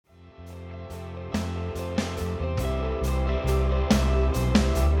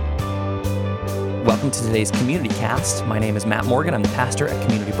Welcome to today's Community Cast. My name is Matt Morgan. I'm the pastor at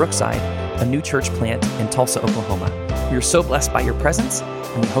Community Brookside, a new church plant in Tulsa, Oklahoma. We are so blessed by your presence,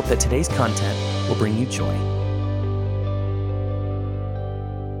 and we hope that today's content will bring you joy.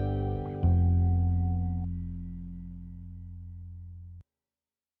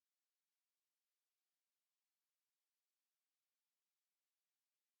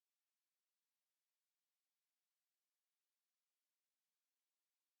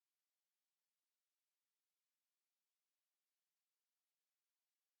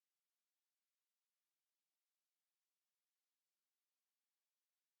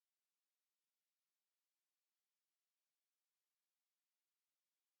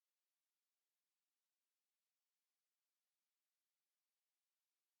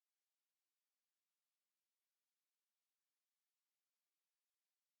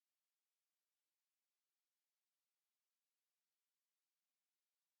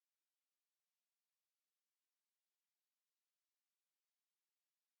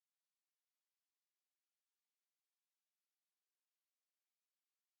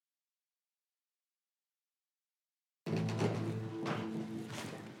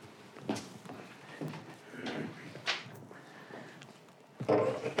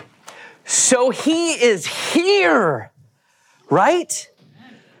 So he is here, right?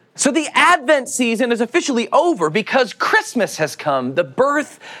 So the Advent season is officially over because Christmas has come. The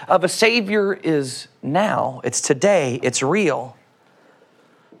birth of a Savior is now. It's today. It's real.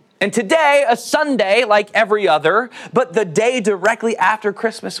 And today, a Sunday like every other, but the day directly after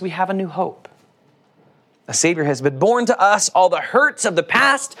Christmas, we have a new hope. A Savior has been born to us. All the hurts of the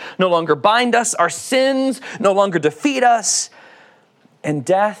past no longer bind us. Our sins no longer defeat us. And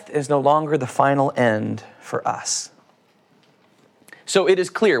death is no longer the final end for us. So it is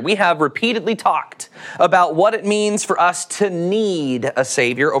clear, we have repeatedly talked about what it means for us to need a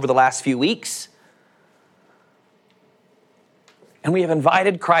Savior over the last few weeks. And we have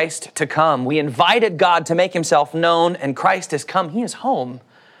invited Christ to come. We invited God to make himself known, and Christ has come. He is home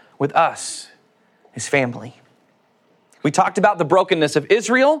with us, his family. We talked about the brokenness of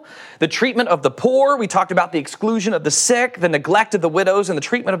Israel, the treatment of the poor. We talked about the exclusion of the sick, the neglect of the widows, and the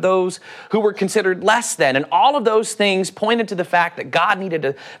treatment of those who were considered less than. And all of those things pointed to the fact that God needed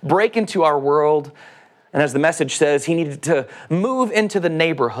to break into our world. And as the message says, he needed to move into the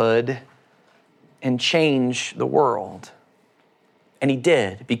neighborhood and change the world. And he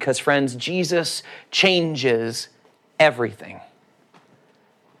did, because friends, Jesus changes everything.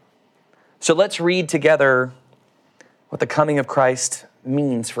 So let's read together what the coming of Christ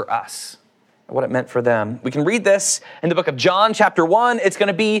means for us, what it meant for them. We can read this in the book of John, chapter 1. It's going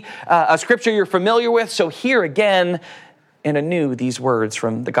to be a scripture you're familiar with, so hear again and anew these words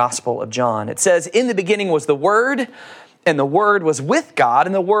from the Gospel of John. It says, "In the beginning was the Word, and the Word was with God,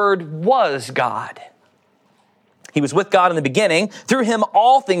 and the Word was God. He was with God in the beginning. Through him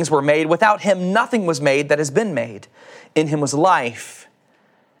all things were made. Without him nothing was made that has been made. In him was life,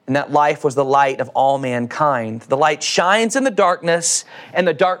 and that life was the light of all mankind. The light shines in the darkness, and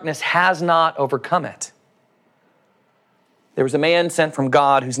the darkness has not overcome it. There was a man sent from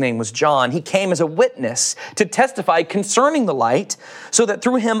God whose name was John. He came as a witness to testify concerning the light, so that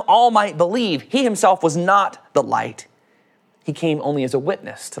through him all might believe. He himself was not the light. He came only as a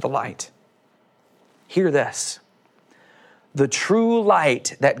witness to the light." Hear this. The true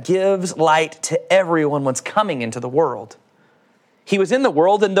light that gives light to everyone was coming into the world. He was in the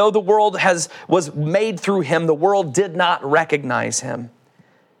world, and though the world was made through him, the world did not recognize him.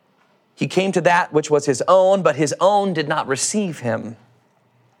 He came to that which was his own, but his own did not receive him.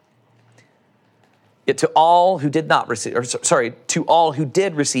 Yet to all who did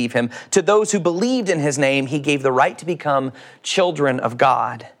receive him, to those who believed in his name, he gave the right to become children of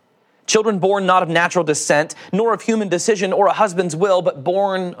God. Children born not of natural descent, nor of human decision or a husband's will, but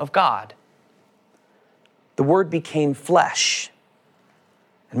born of God. The Word became flesh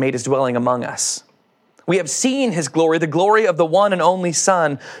and made his dwelling among us. We have seen his glory, the glory of the one and only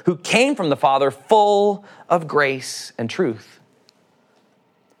Son, who came from the Father, full of grace and truth.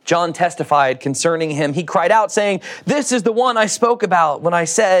 John testified concerning him. He cried out, saying, "This is the one I spoke about when I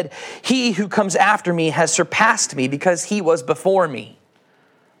said, 'He who comes after me has surpassed me, because he was before me.'"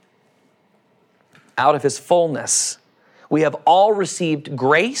 Out of his fullness, we have all received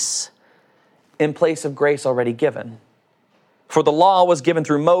grace in place of grace already given. For the law was given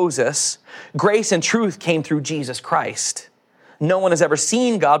through Moses. Grace and truth came through Jesus Christ. No one has ever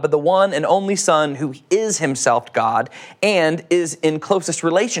seen God but the one and only Son, who is himself God and is in closest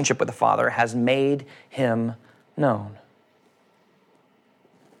relationship with the Father, has made him known.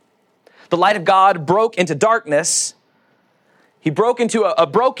 The light of God broke into darkness, He broke into a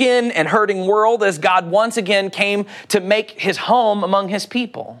broken and hurting world as God once again came to make his home among his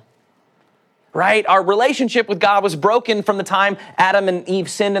people. Right? Our relationship with God was broken from the time Adam and Eve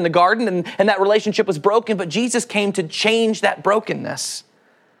sinned in the garden, and that relationship was broken, but Jesus came to change that brokenness.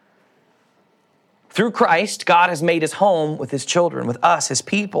 Through Christ, God has made his home with his children, with us, his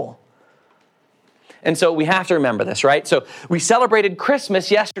people. And so we have to remember this, right? So we celebrated Christmas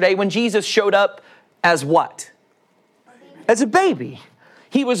yesterday when Jesus showed up as what? As a baby.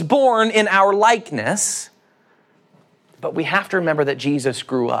 He was born in our likeness, but we have to remember that Jesus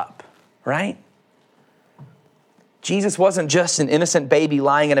grew up, right? Jesus wasn't just an innocent baby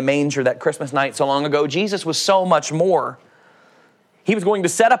lying in a manger that Christmas night so long ago. Jesus was so much more. He was going to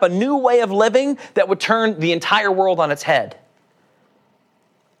set up a new way of living that would turn the entire world on its head.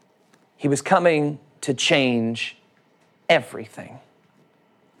 He was coming to change everything.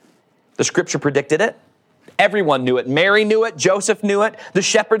 The scripture predicted it. Everyone knew it. Mary knew it. Joseph knew it. The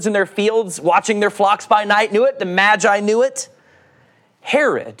shepherds in their fields watching their flocks by night knew it. The Magi knew it.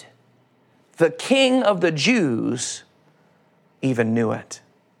 Herod, the king of the Jews, even knew it.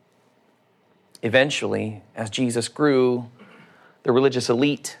 Eventually, as Jesus grew, the religious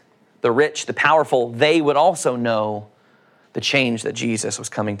elite, the rich, the powerful, they would also know the change that Jesus was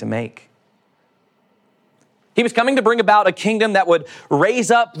coming to make. He was coming to bring about a kingdom that would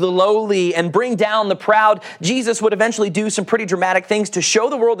raise up the lowly and bring down the proud. Jesus would eventually do some pretty dramatic things to show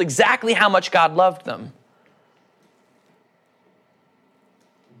the world exactly how much God loved them.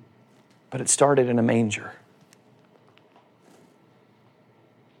 But it started in a manger.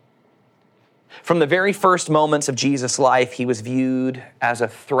 From the very first moments of Jesus' life, he was viewed as a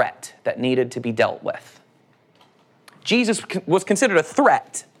threat that needed to be dealt with. Jesus was considered a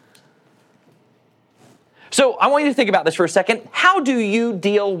threat. So I want you to think about this for a second. How do you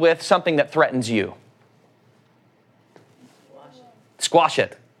deal with something that threatens you? Squash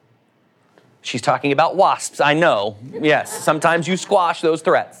it. She's talking about wasps, I know. Yes, sometimes you squash those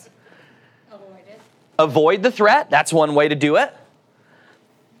threats. Avoid it. Avoid the threat, that's one way to do it.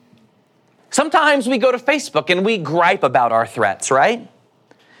 Sometimes we go to Facebook and we gripe about our threats, right?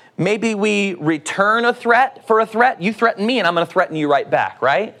 Maybe we return a threat for a threat. You threaten me and I'm going to threaten you right back,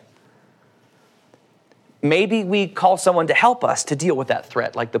 right? Maybe we call someone to help us to deal with that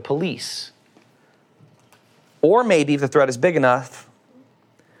threat, like the police. Or maybe if the threat is big enough,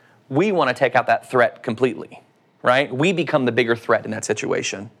 we want to take out that threat completely, right? We become the bigger threat in that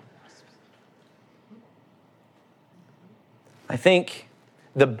situation. I think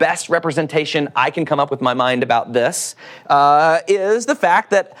the best representation I can come up with in my mind about this is the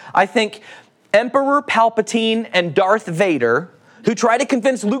fact that I think Emperor Palpatine and Darth Vader, who tried to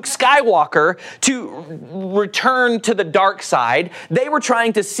convince Luke Skywalker to return to the dark side, they were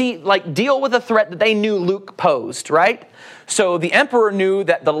trying to deal with a threat that they knew Luke posed, right? So the Emperor knew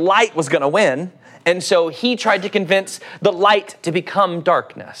that the light was going to win, and so he tried to convince the light to become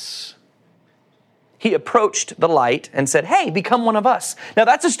darkness. He approached the light and said, hey, become one of us. Now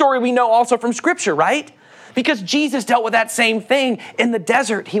that's a story we know also from Scripture, right? Because Jesus dealt with that same thing in the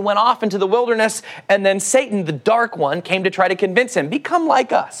desert. He went off into the wilderness, and then Satan, the dark one, came to try to convince him, become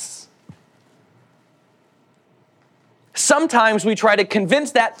like us. Sometimes we try to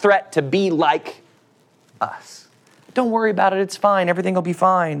convince that threat to be like us. Don't worry about it, it's fine, everything will be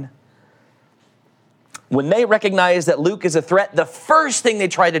fine. When they recognize that Luke is a threat, the first thing they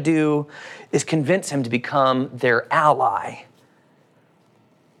try to do is convince him to become their ally.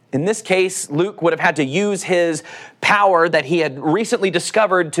 In this case, Luke would have had to use his power that he had recently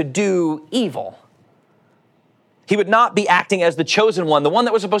discovered to do evil. He would not be acting as the chosen one, the one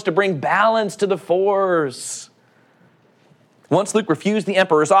that was supposed to bring balance to the Force. Once Luke refused the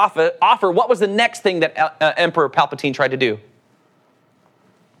Emperor's offer, what was the next thing that Emperor Palpatine tried to do?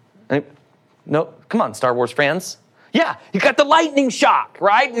 No, come on, Star Wars fans. Yeah, you got the lightning shock,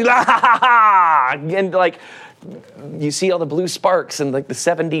 right? And you see all the blue sparks and the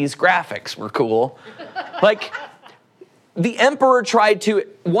 70s graphics were cool. The Emperor tried to,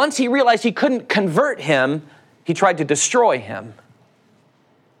 once he realized he couldn't convert him, he tried to destroy him.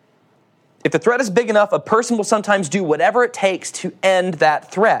 If the threat is big enough, a person will sometimes do whatever it takes to end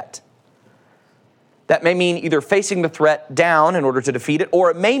that threat. That may mean either facing the threat down in order to defeat it, or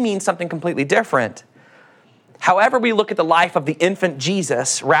it may mean something completely different. However we look at the life of the infant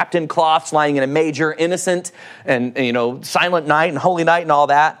Jesus, wrapped in cloths, lying in a manger, innocent, and silent night and holy night and all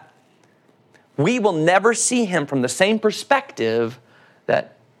that, we will never see him from the same perspective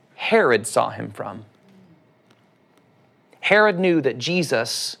that Herod saw him from. Herod knew that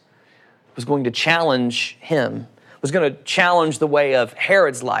Jesus was going to challenge him, was going to challenge the way of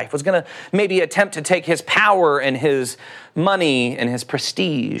Herod's life, was going to maybe attempt to take his power and his money and his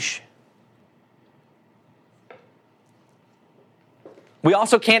prestige. We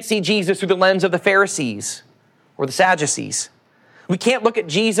also can't see Jesus through the lens of the Pharisees or the Sadducees. We can't look at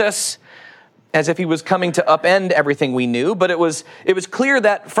Jesus as if he was coming to upend everything we knew, but it was clear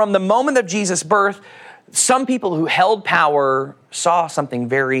that from the moment of Jesus' birth, some people who held power saw something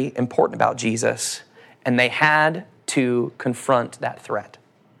very important about Jesus, and they had to confront that threat.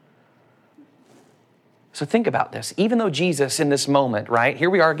 So think about this. Even though Jesus in this moment, right, here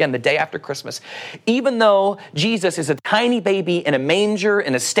we are again, the day after Christmas, even though Jesus is a tiny baby in a manger,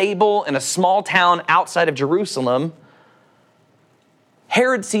 in a stable, in a small town outside of Jerusalem,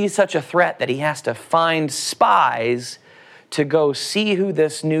 Herod sees such a threat that he has to find spies to go see who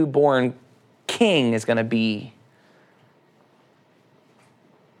this newborn king is going to be.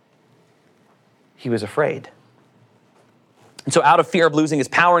 He was afraid. And so out of fear of losing his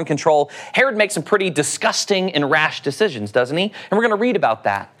power and control, Herod makes some pretty disgusting and rash decisions, doesn't he? And we're going to read about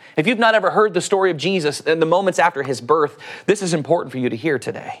that. If you've not ever heard the story of Jesus in the moments after his birth, this is important for you to hear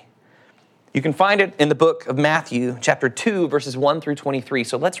today. You can find it in the book of Matthew, chapter 2, verses 1 through 23.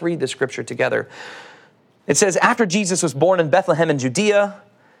 So let's read the scripture together. It says, after Jesus was born in Bethlehem in Judea,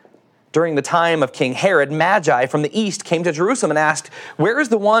 during the time of King Herod, Magi from the east came to Jerusalem and asked, where is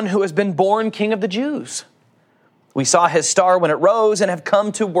the one who has been born King of the Jews? We saw his star when it rose and have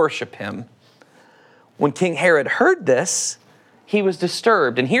come to worship him. When King Herod heard this, he was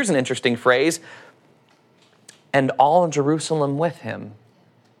disturbed. And here's an interesting phrase, and all of Jerusalem with him.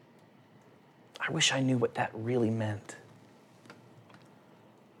 I wish I knew what that really meant.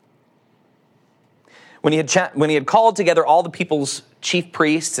 When he had called together all the people's chief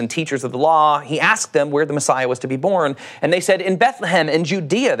priests and teachers of the law, he asked them where the Messiah was to be born. And they said, in Bethlehem, in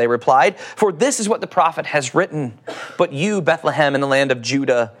Judea, they replied, for this is what the prophet has written. But you, Bethlehem, in the land of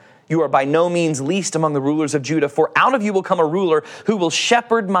Judah, you are by no means least among the rulers of Judah, for out of you will come a ruler who will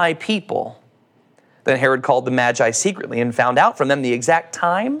shepherd my people. Then Herod called the Magi secretly and found out from them the exact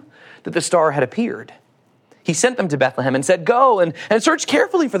time that the star had appeared. He sent them to Bethlehem and said, go and search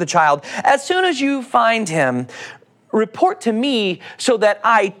carefully for the child. As soon as you find him, report to me so that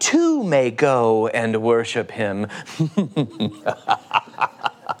I too may go and worship him.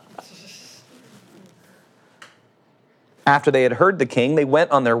 After they had heard the king, they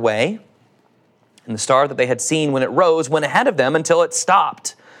went on their way, and the star that they had seen when it rose went ahead of them until it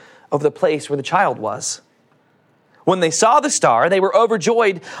stopped over the place where the child was. When they saw the star, they were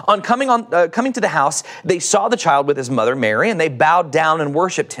overjoyed. On coming to the house, they saw the child with his mother Mary, and they bowed down and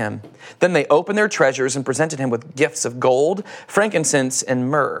worshipped him. Then they opened their treasures and presented him with gifts of gold, frankincense, and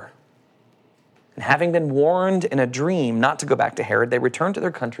myrrh. And having been warned in a dream not to go back to Herod, they returned to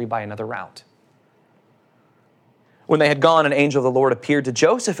their country by another route. When they had gone, an angel of the Lord appeared to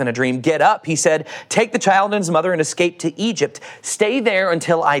Joseph in a dream. Get up, he said, take the child and his mother and escape to Egypt. Stay there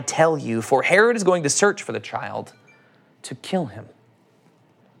until I tell you, for Herod is going to search for the child to kill him.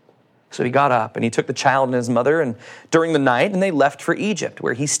 So he got up and he took the child and his mother and during the night, and they left for Egypt,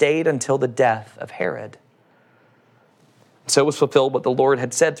 where he stayed until the death of Herod. So was fulfilled what the Lord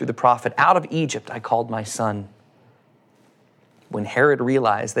had said through the prophet, out of Egypt I called my son. When Herod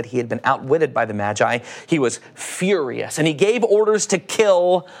realized that he had been outwitted by the Magi, he was furious, and he gave orders to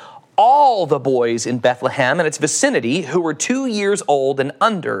kill all the boys in Bethlehem and its vicinity who were 2 years old and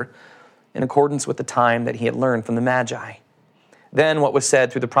under, in accordance with the time that he had learned from the Magi. Then what was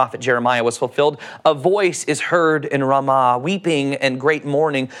said through the prophet Jeremiah was fulfilled. A voice is heard in Ramah, weeping and great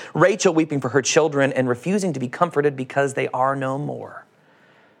mourning, Rachel weeping for her children and refusing to be comforted because they are no more.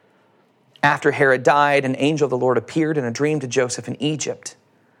 After Herod died, an angel of the Lord appeared in a dream to Joseph in Egypt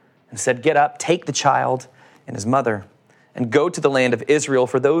and said, get up, take the child and his mother and go to the land of Israel,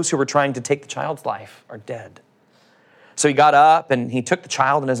 for those who were trying to take the child's life are dead. So he got up and he took the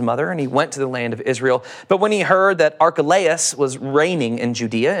child and his mother and he went to the land of Israel. But when he heard that Archelaus was reigning in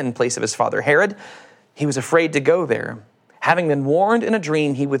Judea in place of his father Herod, he was afraid to go there. Having been warned in a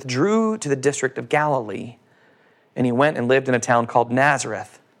dream, he withdrew to the district of Galilee, and he went and lived in a town called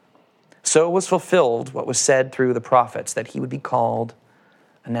Nazareth. So was fulfilled what was said through the prophets, that he would be called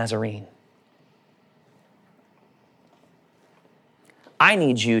a Nazarene. I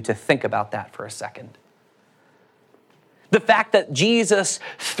need you to think about that for a second. The fact that Jesus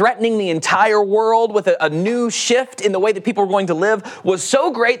threatening the entire world with a new shift in the way that people were going to live was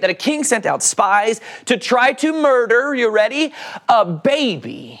so great that a king sent out spies to try to murder, you ready, a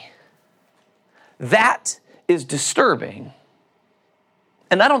baby. That is disturbing.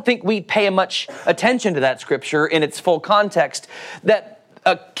 And I don't think we pay much attention to that scripture in its full context, that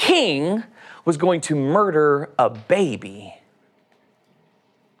a king was going to murder a baby.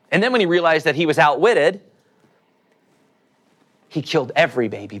 And then when he realized that he was outwitted, he killed every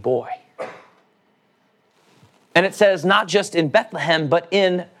baby boy. And it says not just in Bethlehem, but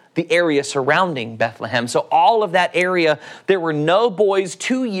in the area surrounding Bethlehem. So all of that area, there were no boys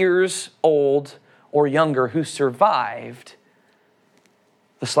 2 years old or younger who survived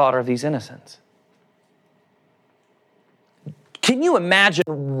the slaughter of these innocents. Can you imagine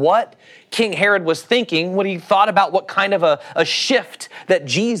what King Herod was thinking when he thought about what kind of a shift that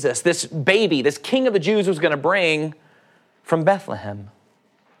Jesus, this baby, this king of the Jews, was going to bring from Bethlehem?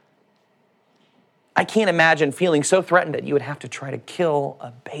 I can't imagine feeling so threatened that you would have to try to kill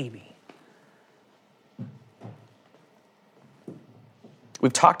a baby.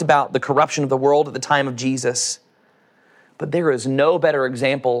 We've talked about the corruption of the world at the time of Jesus, but there is no better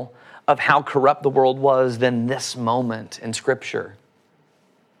example of how corrupt the world was than this moment in Scripture.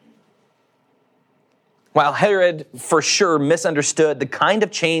 While Herod for sure misunderstood the kind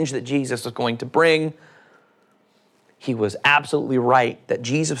of change that Jesus was going to bring, he was absolutely right that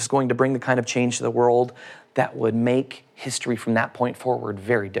Jesus was going to bring the kind of change to the world that would make history from that point forward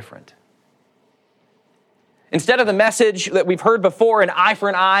very different. Instead of the message that we've heard before, an eye for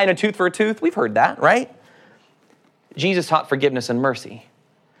an eye and a tooth for a tooth, we've heard that, right? Jesus taught forgiveness and mercy.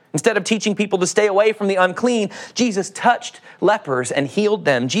 Instead of teaching people to stay away from the unclean, Jesus touched lepers and healed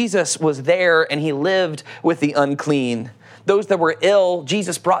them. Jesus was there and he lived with the unclean. Those that were ill,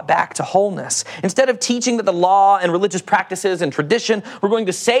 Jesus brought back to wholeness. Instead of teaching that the law and religious practices and tradition were going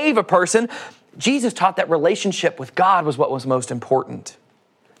to save a person, Jesus taught that relationship with God was what was most important.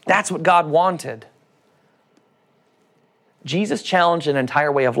 That's what God wanted. Jesus challenged an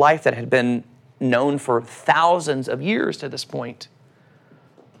entire way of life that had been known for thousands of years to this point.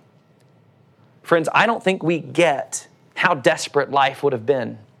 Friends, I don't think we get how desperate life would have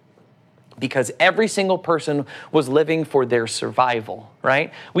been because every single person was living for their survival,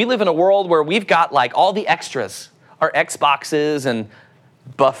 right? We live in a world where we've got like all the extras, our Xboxes and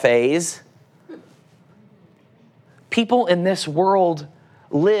buffets. People in this world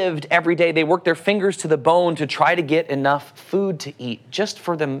lived every day. They worked their fingers to the bone to try to get enough food to eat just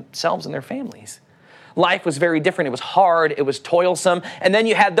for themselves and their families. Life was very different. It was hard. It was toilsome. And then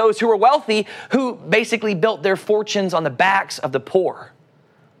you had those who were wealthy who basically built their fortunes on the backs of the poor.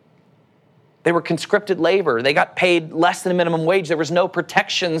 They were conscripted labor. They got paid less than a minimum wage. There was no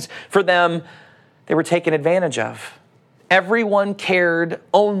protections for them. They were taken advantage of. Everyone cared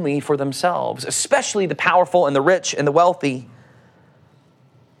only for themselves, especially the powerful and the rich and the wealthy.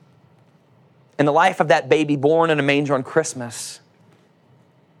 And the life of that baby born in a manger on Christmas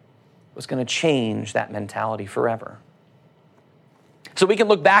was going to change that mentality forever. So we can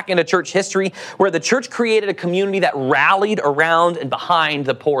look back into church history where the church created a community that rallied around and behind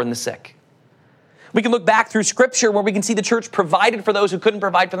the poor and the sick. We can look back through Scripture where we can see the church provided for those who couldn't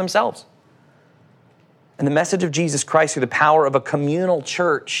provide for themselves. And the message of Jesus Christ through the power of a communal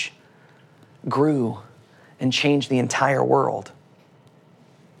church grew and changed the entire world.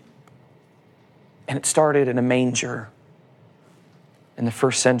 And it started in a manger in the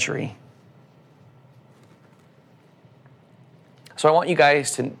first century. So I want you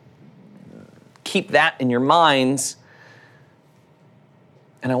guys to keep that in your minds.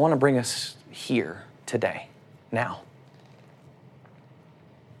 And I want to bring us here today, now.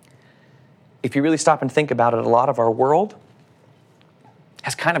 If you really stop and think about it, a lot of our world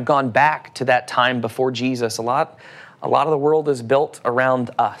has kind of gone back to that time before Jesus. A lot of the world is built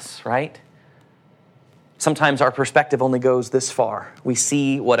around us, right? Sometimes our perspective only goes this far. We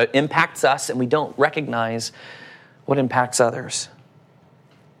see what impacts us and we don't recognize what impacts others.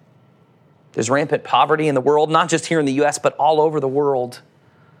 There's rampant poverty in the world, not just here in the U.S., but all over the world.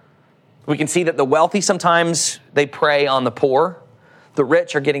 We can see that the wealthy sometimes they prey on the poor. The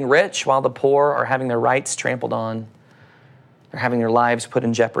rich are getting rich while the poor are having their rights trampled on. They're having their lives put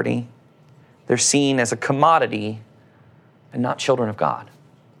in jeopardy. They're seen as a commodity and not children of God.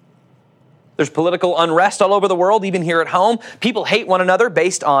 There's political unrest all over the world, even here at home. People hate one another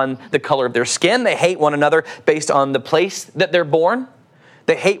based on the color of their skin. They hate one another based on the place that they're born.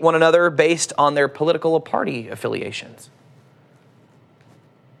 They hate one another based on their political party affiliations.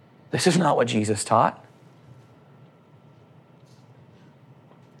 This is not what Jesus taught.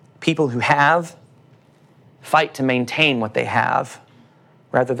 People who have fight to maintain what they have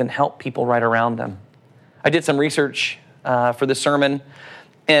rather than help people right around them. I did some research for this sermon,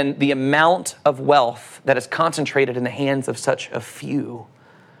 and the amount of wealth that is concentrated in the hands of such a few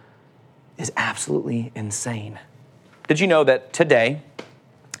is absolutely insane. Did you know that today,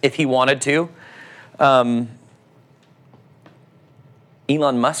 if he wanted to,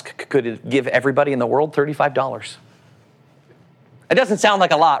 Elon Musk could give everybody in the world $35. It doesn't sound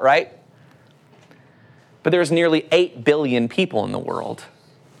like a lot, right? But there's nearly 8 billion people in the world.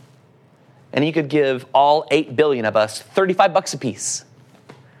 And he could give all 8 billion of us $35 a piece.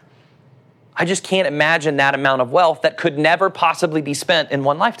 I just can't imagine that amount of wealth that could never possibly be spent in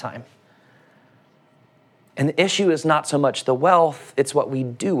one lifetime. And the issue is not so much the wealth, it's what we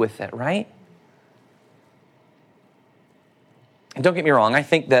do with it, right? And don't get me wrong, I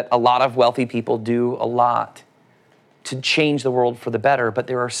think that a lot of wealthy people do a lot to change the world for the better, but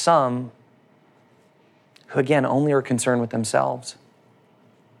there are some who, again, only are concerned with themselves.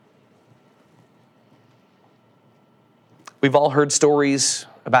 We've all heard stories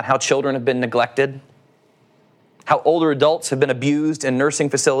about how children have been neglected, how older adults have been abused in nursing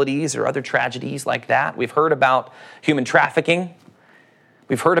facilities or other tragedies like that. We've heard about human trafficking.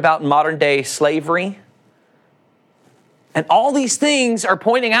 We've heard about modern-day slavery. And all these things are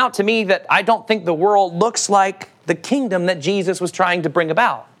pointing out to me that I don't think the world looks like the kingdom that Jesus was trying to bring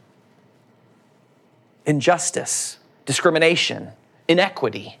about. Injustice, discrimination,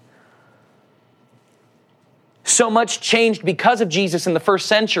 inequity. So much changed because of Jesus in the first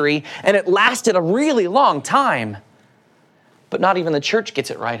century, and it lasted a really long time. But not even the church gets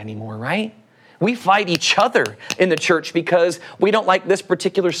it right anymore, right? We fight each other in the church because we don't like this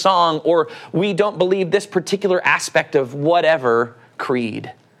particular song or we don't believe this particular aspect of whatever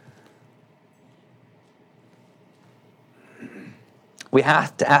creed. We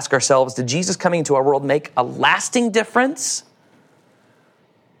have to ask ourselves, did Jesus coming into our world make a lasting difference?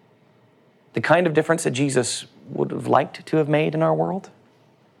 The kind of difference that Jesus would have liked to have made in our world?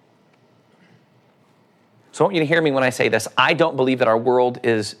 So I want you to hear me when I say this. I don't believe that our world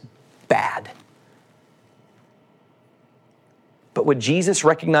is bad. But would Jesus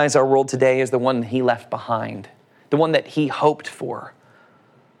recognize our world today as the one he left behind, the one that he hoped for,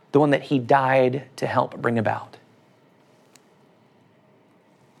 the one that he died to help bring about?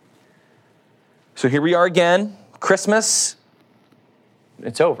 So here we are again, Christmas,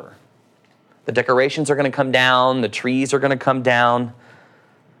 it's over. The decorations are going to come down, the trees are going to come down.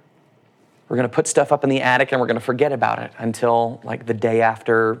 We're going to put stuff up in the attic and we're going to forget about it until like the day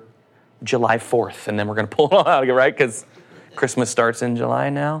after July 4th. And then we're going to pull it all out again, right? Because Christmas starts in July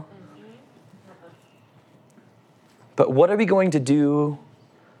now. But what are we going to do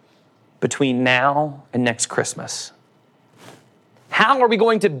between now and next Christmas? How are we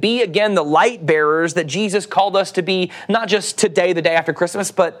going to be again the light bearers that Jesus called us to be, not just today, the day after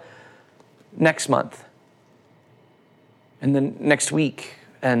Christmas, but next month, and then next week,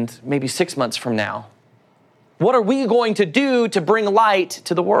 and maybe 6 months from now? What are we going to do to bring light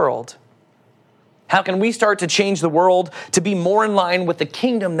to the world? How can we start to change the world to be more in line with the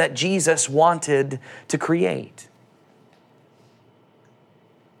kingdom that Jesus wanted to create?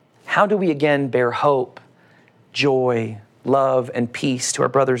 How do we again bear hope, joy, love, and peace to our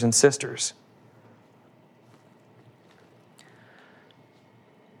brothers and sisters?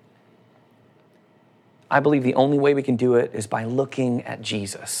 I believe the only way we can do it is by looking at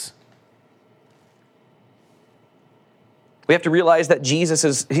Jesus. We have to realize that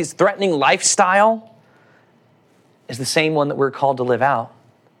his threatening lifestyle is the same one that we're called to live out.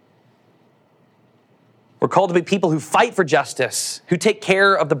 We're called to be people who fight for justice, who take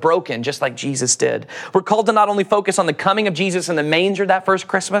care of the broken, just like Jesus did. We're called to not only focus on the coming of Jesus in the manger that first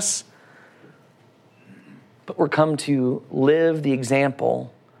Christmas, but we're come to live the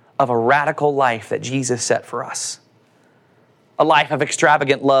example of a radical life that Jesus set for us. A life of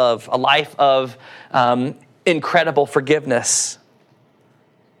extravagant love, a life of incredible forgiveness,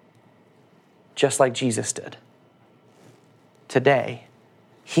 just like Jesus did. Today,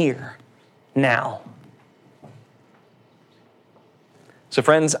 here, now. So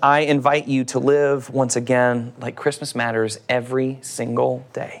friends, I invite you to live once again like Christmas matters every single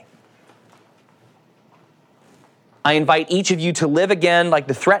day. I invite each of you to live again like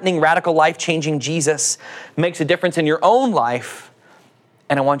the threatening, radical, life-changing Jesus makes a difference in your own life.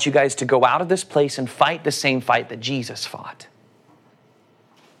 And I want you guys to go out of this place and fight the same fight that Jesus fought.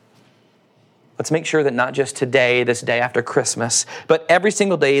 Let's make sure that not just today, this day after Christmas, but every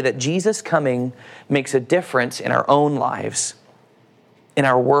single day that Jesus coming makes a difference in our own lives, in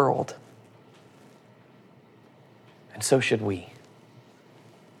our world. And so should we.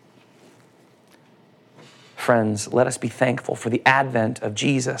 Friends, let us be thankful for the advent of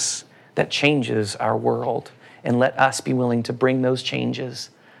Jesus that changes our world. And let us be willing to bring those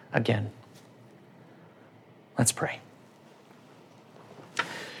changes again. Let's pray.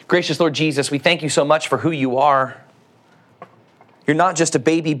 Gracious Lord Jesus, we thank you so much for who you are. You're not just a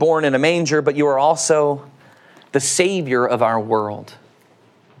baby born in a manger, but you are also the Savior of our world.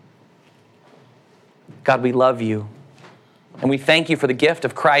 God, we love you. And we thank you for the gift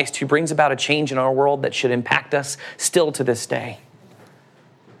of Christ who brings about a change in our world that should impact us still to this day.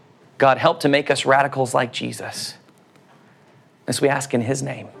 God, help to make us radicals like Jesus. As we ask in his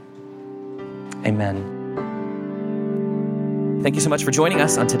name. Amen. Thank you so much for joining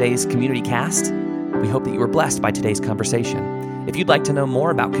us on today's Community Cast. We hope that you were blessed by today's conversation. If you'd like to know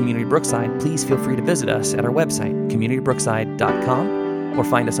more about Community Brookside, please feel free to visit us at our website, communitybrookside.com, or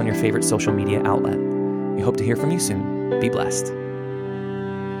find us on your favorite social media outlet. We hope to hear from you soon. Be blessed.